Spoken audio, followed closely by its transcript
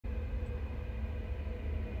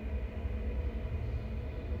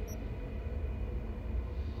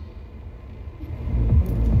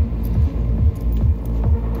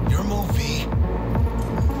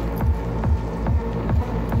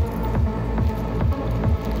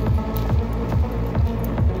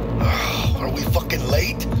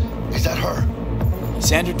Kate? Is that her?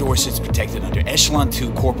 Sandra Dorset's protected under Echelon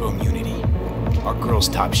 2 corporal immunity. Our girl's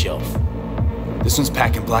top shelf. This one's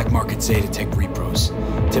packing black market Zeta Tech repros.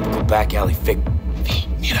 Typical back alley fake. V,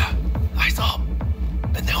 mira. Eyes up.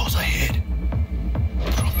 Pendejos ahead.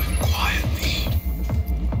 Drop it quiet, V.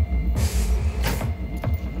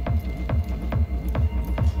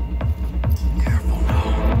 Careful now.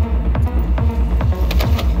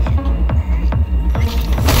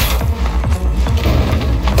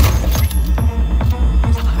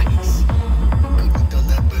 Nice. Couldn't have done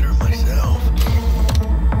that better myself.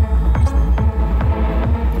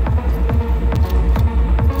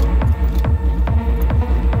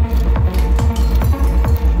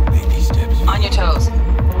 On your toes.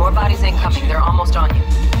 More bodies incoming. They're almost on you.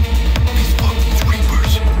 These fucking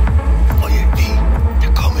creepers. Oh yeah, V.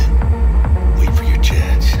 They're coming. Wait for your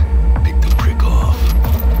chance. Pick the prick off.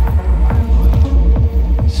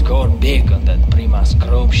 Score big on that Prima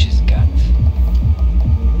scrope she's got.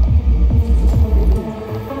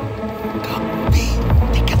 V,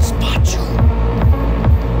 they can spot you.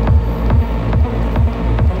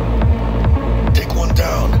 Take one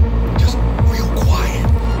down. Just real quiet.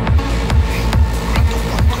 Hey, grab the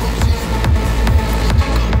one closest.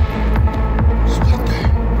 Stick up. Suerte.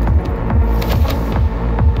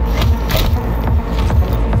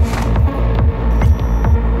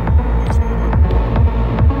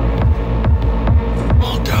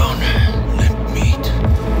 All down. Limp meat.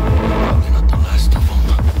 Probably not the last of them.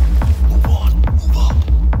 Move on. Move up.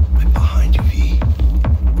 Right behind you, V.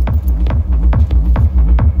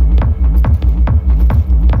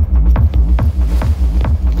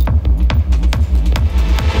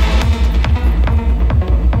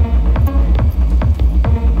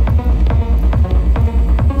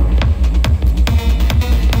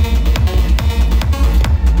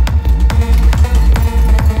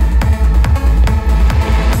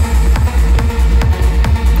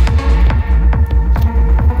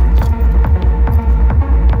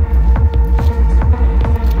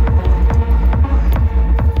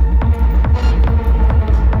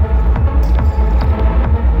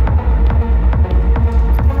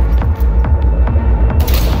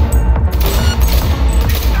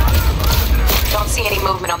 Don't see any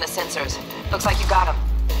movement on the sensors. Looks like you got them.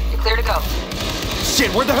 You're clear to go.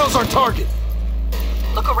 Shit, where the hell's our target?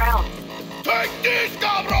 Look around. Take this,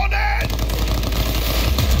 cabrones!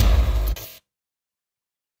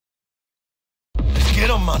 Let's get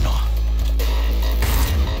him, mano.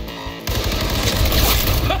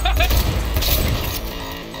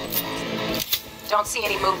 Don't see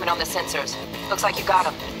any movement on the sensors. Looks like you got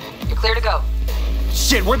them. You're clear to go.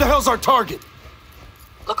 Shit, where the hell's our target?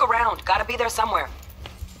 Look around. Gotta be there somewhere.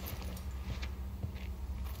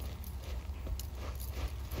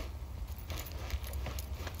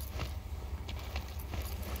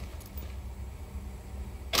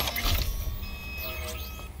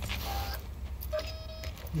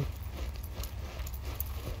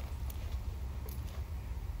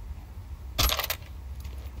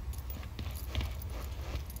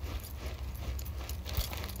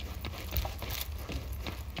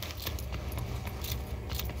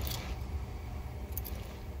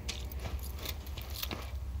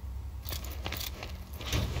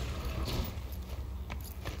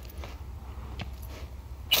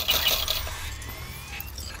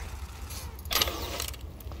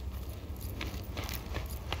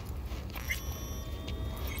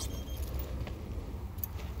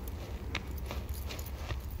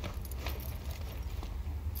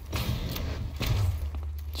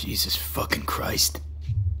 Jesus fucking Christ.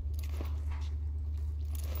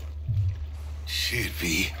 Shit,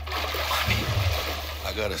 V. I mean,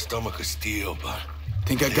 I got a stomach of steel, but...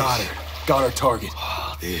 Think I got her. Got our target.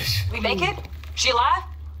 Oh, this... We make it? She alive?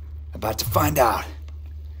 About to find out.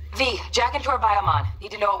 V, jack into her biomon.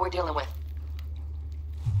 Need to know what we're dealing with.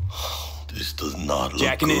 This does not look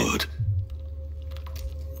Jacking in. good.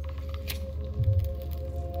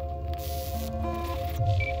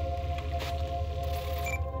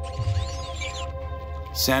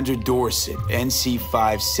 Sandra Dorset,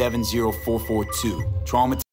 NC570442. Trauma